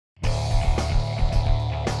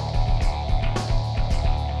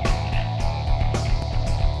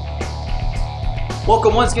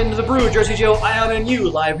Welcome once again to the Brew. Jersey Joe, Ion, and you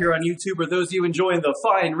live here on YouTube. Or those of you enjoying the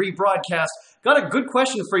fine rebroadcast, got a good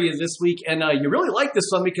question for you this week, and you really like this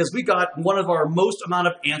one because we got one of our most amount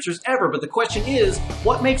of answers ever. But the question is,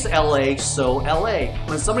 what makes LA so LA?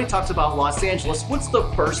 When somebody talks about Los Angeles, what's the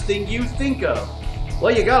first thing you think of?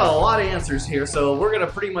 Well, you got a lot of answers here, so we're going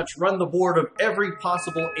to pretty much run the board of every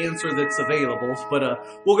possible answer that's available. But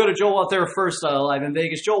we'll go to Joel out there first, live in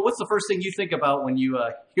Vegas. Joel, what's the first thing you think about when you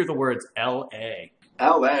hear the words L.A.?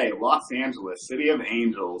 L.A., Los Angeles, City of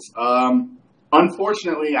Angels.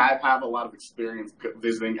 Unfortunately, I have a lot of experience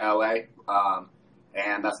visiting L.A.,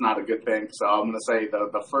 and that's not a good thing. So I'm going to say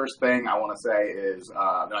the first thing I want to say is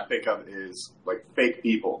that I think of is like fake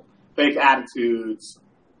people, fake attitudes,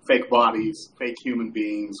 fake bodies, fake human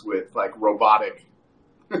beings with like robotic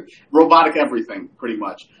everything, pretty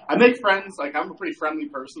much. I make friends. Like, I'm a pretty friendly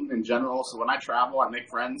person in general, so when I travel, I make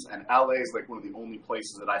friends, and LA is like one of the only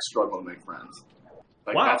places that I struggle to make friends.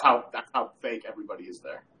 Like, wow. That's how fake everybody is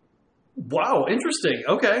there. Wow, interesting.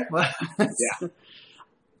 Okay. Yeah.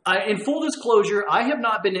 In full disclosure, I have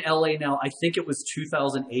not been to LA now. I think it was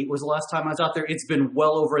 2008 was the last time I was out there. It's been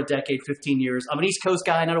well over a decade, 15 years. I'm an East Coast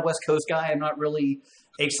guy, not a West Coast guy. I'm not really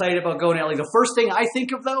excited about going to LA. The first thing I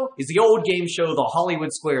think of, though, is the old game show, the Hollywood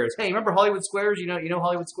Squares. Hey, remember Hollywood Squares? You know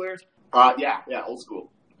Hollywood Squares? Yeah, old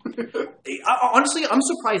school. Honestly, I'm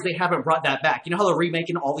surprised they haven't brought that back. You know how they're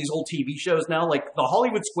remaking all these old TV shows now? Like, the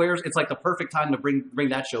Hollywood Squares, it's like the perfect time to bring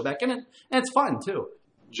that show back in, and it's fun, too.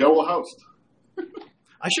 Joe will host.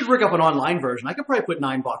 I should rig up an online version. I could probably put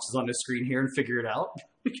 9 boxes on this screen here and figure it out.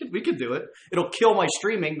 We could do it. It'll kill my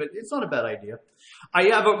streaming, but it's not a bad idea. I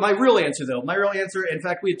have my real answer, though. My real answer, in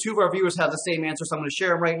fact, we had 2 of our viewers have the same answer, so I'm going to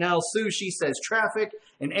share them right now. Sue, she says traffic,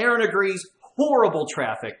 and Aaron agrees, horrible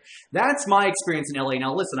traffic. That's my experience in LA.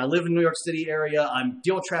 Now, listen, I live in the New York City area. I'm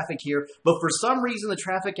dealing with traffic here, but for some reason, the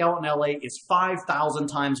traffic out in LA is 5,000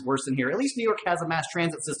 times worse than here. At least New York has a mass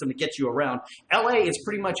transit system to get you around. LA is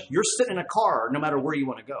pretty much, you're sitting in a car no matter where you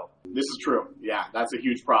want to go. This is true. Yeah, that's a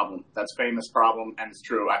huge problem. That's a famous problem, and it's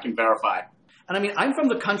true. I can verify. And I mean, I'm from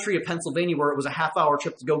the country of Pennsylvania where it was a half-hour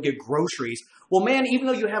trip to go get groceries. Well, man, even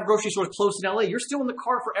though you have grocery stores close in LA, you're still in the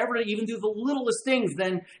car forever to even do the littlest things.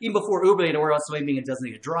 Then, even before Uber, you had to worry about somebody being a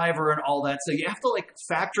designated driver and all that. So you have to, like,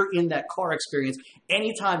 factor in that car experience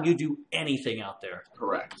anytime you do anything out there.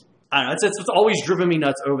 Correct. I don't know. It's always driven me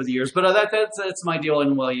nuts over the years. But that's my deal.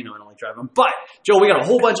 And, well, you know, I don't like driving. But, Joe, we got a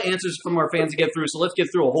whole bunch of answers from our fans to get through. So let's get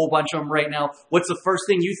through a whole bunch of them right now. What's the first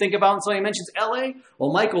thing you think about when somebody mentions LA?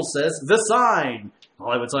 Well, Michael says, The Sign.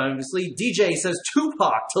 Hollywood Sign, obviously. DJ says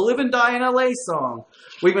Tupac, To Live and Die in LA song.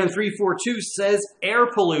 Weedman342 says air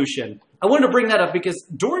pollution. I wanted to bring that up because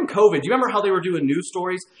during COVID, do you remember how they were doing news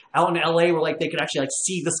stories out in LA where like they could actually like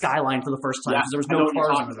see the skyline for the first time because there was no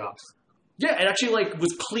cars on the road? Yeah, it actually like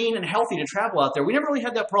was clean and healthy to travel out there. We never really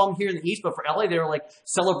had that problem here in the East, but for LA, they were like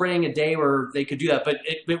celebrating a day where they could do that. But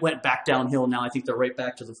it went back downhill now. I think they're right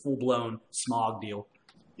back to the full-blown smog deal.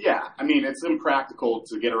 Yeah, I mean, it's impractical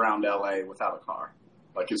to get around LA without a car.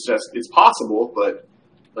 Like, it's possible, but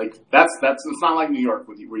like it's not like New York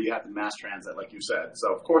where you have the mass transit, like you said.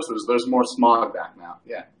 So of course there's more smog back now.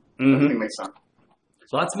 Yeah, everything makes sense.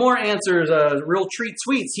 Lots more answers. Real Treat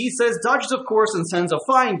Tweets. He says Dodgers, of course, and sends a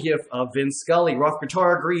fine gift of Vince Scully. Rough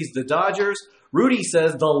Guitar agrees the Dodgers. Rudy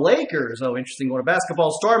says the Lakers. Oh, interesting going to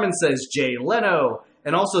basketball. Starman says Jay Leno.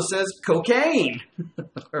 And also says cocaine.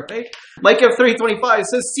 All right. Mike F325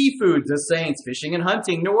 says seafood. The Saints, fishing and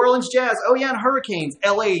hunting. New Orleans Jazz. Oh yeah, and hurricanes.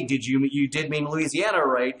 LA. You did mean Louisiana,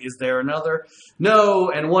 right? Is there another? No.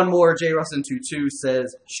 And one more. J Rustin22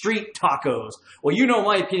 says street tacos. Well, you know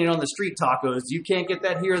my opinion on the street tacos. You can't get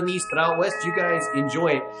that here in the East, but out West, you guys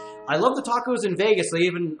enjoy it. I love the tacos in Vegas.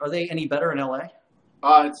 Are they any better in LA?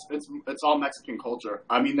 It's all Mexican culture.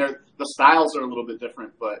 I mean, the styles are a little bit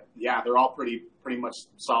different, but yeah, they're all pretty much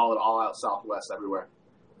solid, all out Southwest everywhere,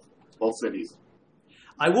 both cities.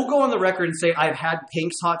 I will go on the record and say I've had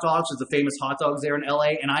Pink's hot dogs, which is the famous hot dogs there in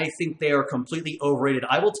LA, and I think they are completely overrated.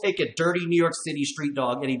 I will take a dirty New York City street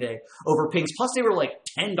dog any day over Pink's. Plus, they were like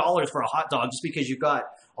 $10 for a hot dog just because you got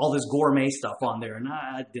all this gourmet stuff on there, and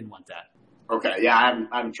I didn't want that. Okay, yeah,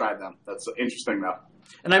 I haven't tried them. That's interesting though.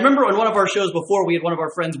 And I remember on one of our shows before, we had one of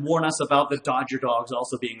our friends warn us about the Dodger dogs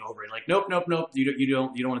also being overrated. Like, nope. You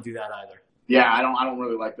don't want to do that either. Yeah, I don't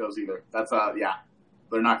really like those either. That's yeah,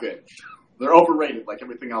 they're not good. They're overrated, like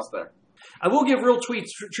everything else there. I will give Real Treat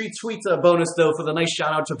Tweets a bonus though for the nice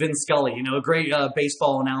shout out to Vin Scully. You know, a great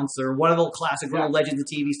baseball announcer, one of the classic little legends of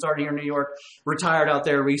TV, started here in New York, retired out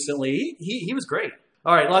there recently. He was great.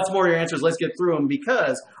 All right, lots more of your answers. Let's get through them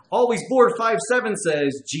because Always Bored 57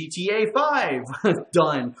 says GTA 5.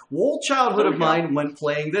 Done. Old childhood of mine when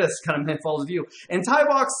playing this. Kind of follows you. And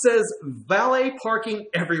Tybox says valet parking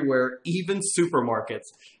everywhere, even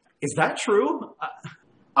supermarkets. Is that true?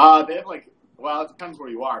 They have well, it depends where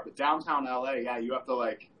you are, but downtown LA, yeah, you have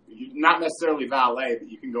to not necessarily valet, but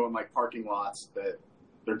you can go in parking lots that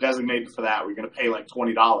they're designated for that. We're going to pay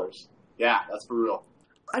 $20. Yeah, that's for real.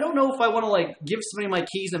 I don't know if I want to give somebody my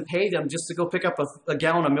keys and pay them just to go pick up a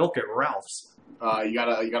gallon of milk at Ralph's. You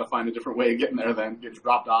gotta find a different way of getting there. Then get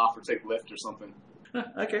dropped off or take Lyft or something.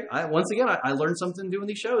 Okay. Once again, I learned something doing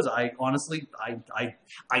these shows. I honestly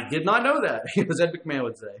did not know that. As Ed McMahon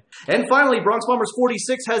would say. And finally, Bronx Bombers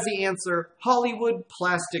 46 has the answer: Hollywood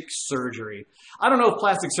plastic surgery. I don't know if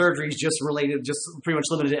plastic surgery is just pretty much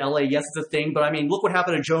limited to LA. Yes, it's a thing, but I mean, look what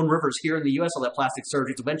happened to Joan Rivers here in the U.S. All that plastic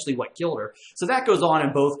surgery. It's eventually what killed her. So that goes on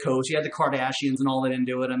in both coasts. You had the Kardashians and all that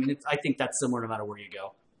into it. I mean, I think that's similar no matter where you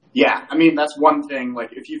go. Yeah, I mean, that's one thing.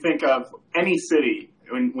 If you think of any city,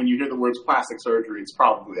 when you hear the words plastic surgery, it's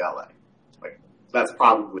probably LA. That's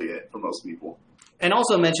probably it for most people. And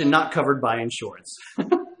also mention not covered by insurance.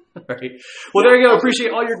 Right. Well, there you go.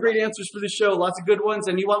 Appreciate all your great answers for the show. Lots of good ones.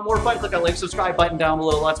 And you want more fun? Click on the like, subscribe button down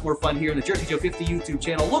below. Lots more fun here in the Jersey Joe 50 YouTube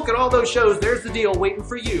channel. Look at all those shows. There's the deal waiting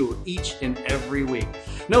for you each and every week.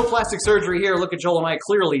 No plastic surgery here. Look at Joel and I.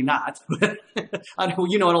 Clearly not. I know,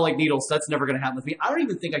 I don't like needles. That's never going to happen with me. I don't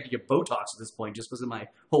even think I could get Botox at this point just because of my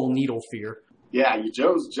whole needle fear. Yeah,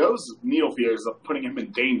 Joe's needle fear is putting him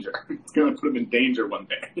in danger. It's going to put him in danger one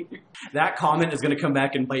day. That comment is going to come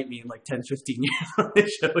back and bite me in 10, 15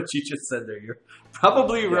 years. What you just said there. You're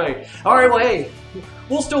probably right. All right, well, hey,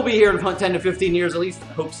 we'll still be here in 10 to 15 years, at least.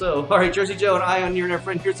 I hope so. All right, Jersey Joe and I, on your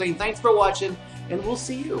friend here saying thanks for watching, and we'll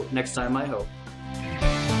see you next time, I hope.